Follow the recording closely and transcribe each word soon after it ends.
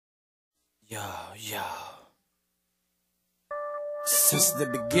Yo, yo. Since the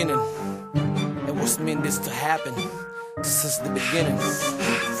beginning, it was meant this to happen. Since the beginning,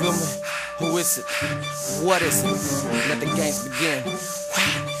 feel me? Who is it? What is it? Let the games begin.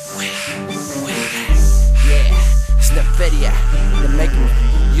 Yeah, it's the Feria. They're making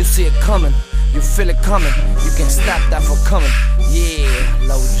it. You see it coming, you feel it coming. You can't stop that from coming. Yeah,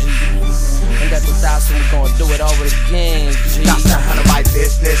 low G. And that 2000, we gon' do it over again, G. That's the hand of my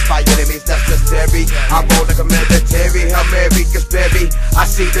business, my enemies necessary. I roll like a military, Hail Mary gets buried. I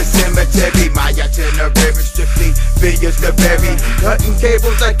see the cemetery, my itinerary strictly Feria's the berry. Cutting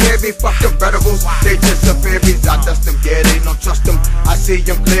cables I carry, fuck them federals, they just a fairies. I dust them, yeah, they don't trust them. I see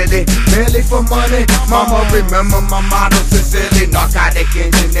them clearly, merely for money. Mama, remember my motto sincerely. Narcotic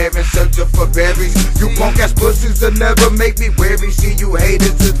engineering, searching for berries. You punk ass pussies will never make me weary. See you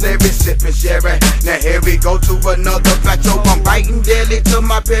haters is lyrics, sipping sherry. Now here we go to another metro. I'm writing daily to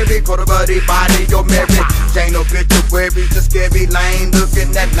my berry. Call the buddy body, you're married. Ain't no obituaries, the scary lane. Looking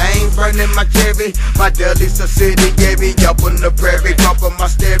at lane, burning my cherry. My deli's a city, Gary. Up on the prairie, bumping my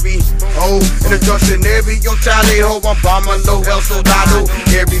stereo. Oh, in the junction area, yo Charlie ho, I'm bombing low, El Soldado.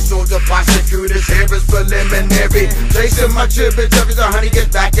 Every soldier, prosecutors, here is preliminary. Chasing my tribute, every the honey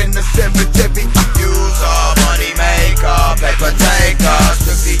gets back in the cemetery. User, money maker, paper taker.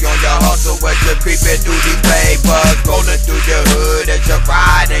 Strictly on your hustle as you're creeping through these papers. Rolling through your hood as you're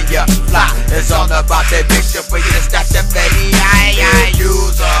riding your fly. It's all about that picture for you to stack the petty.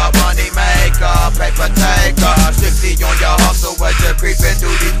 User, money maker, paper taker. Strictly on your hustle as you're creeping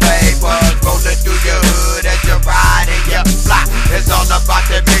through these papers. Rolling through your hood as you're riding your fly. It's all about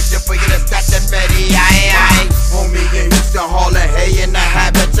that picture for you to stack the petty. Homie in Houston, hauling hay in the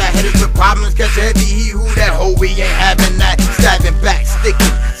habits. I hit it with problems, cause heavy he who that hoe, we ain't having that. Stabbing back,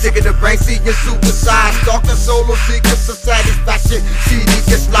 sticking, sick of the brain, seeing suicide. Stalking solo seekers for satisfaction. CD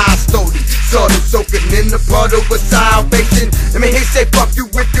gets live slowly, sort of soaking in the puddle with salvation. Let me hear say fuck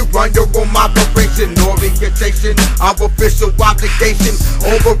you if you run your own operation. Orientation, our official obligation.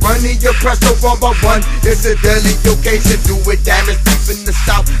 Overrunning your press over by one. It's a deadly occasion. Doing damage deep in the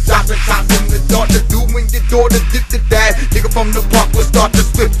south. Dropping tops in the dark. Doing your daughter dip to that. Nigga from the park will start to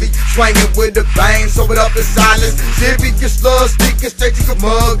swiftly swinging with a bang. So it up in silence. Serious love, sneaking straight to your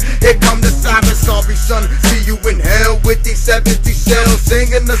mug. Here come the siren. Sorry son, see you in hell with these 70 shells.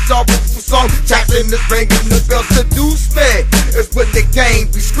 Singing the sorrowful song. Chaplain is ringing the bells. Seduce me is what the game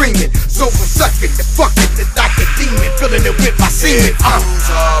be screaming. So I'm sucking the fucking the like a demon. Filling it with my semen.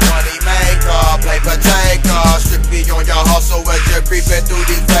 User, money maker, paper taker. Strictly on your hustle as you're creeping through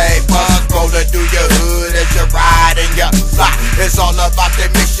these papers. Rolling through your hood as you're riding your fly. It's all about the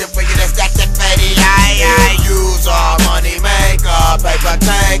mission for you to stack the petty. User, money maker, paper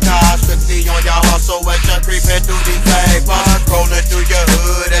taker. Strictly on your hustle as you're creeping through these papers. Rolling through your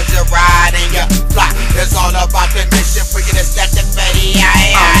hood as you're riding your fly. It's all about the mission for you to stack the petty.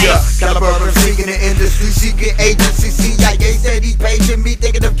 Caliber seeking the industry, seeking agency. CIA said he's paging me,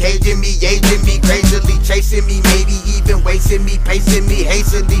 thinking of caging me, aging me, crazily chasing me, maybe even wasting me, pacing me,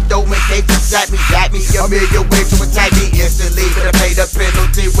 hastily throwing cases at me, a million ways to attack me instantly. But I paid a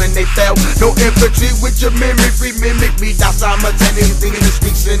penalty when they fell. No infantry with your mimicry, mimic me. Now simultaneously in the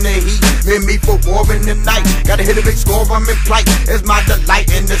streets in the heat, meant me for war in the night. Gotta hit a big score, I'm in flight. It's my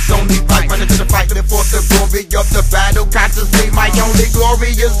delight and it's only right. Running to the fight, and for the glory of the battle. Consciously, my only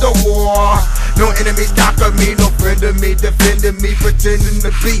glory is the war. No enemies conquer me, no friend of me, defending me, pretending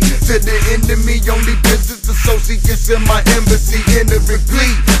to be to the enemy. Only business associates in my embassy, entering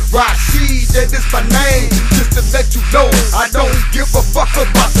glee. Rasheed, that is my name. Just to let you know, I don't give a fuck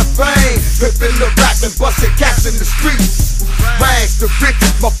about the fame. Pippin' the rap and bustin' cats in the streets. Rags to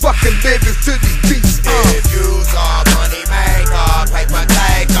riches, my fucking lyrics to these beats. If you's a money maker, paper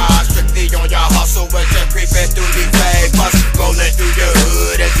taker, strictly on your hustle as you're creeping through these papers. Rolling through your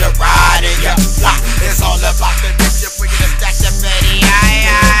hood as you're riding your fly. It's all about the mission for you to stack the petty.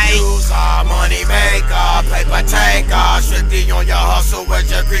 You's a money maker, paper taker, strictly on your hustle as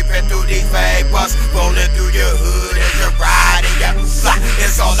you're creeping through these papers. Rolling through your hood as you're riding your fly.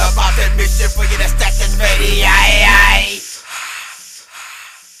 It's all about the mission for you to stack the petty.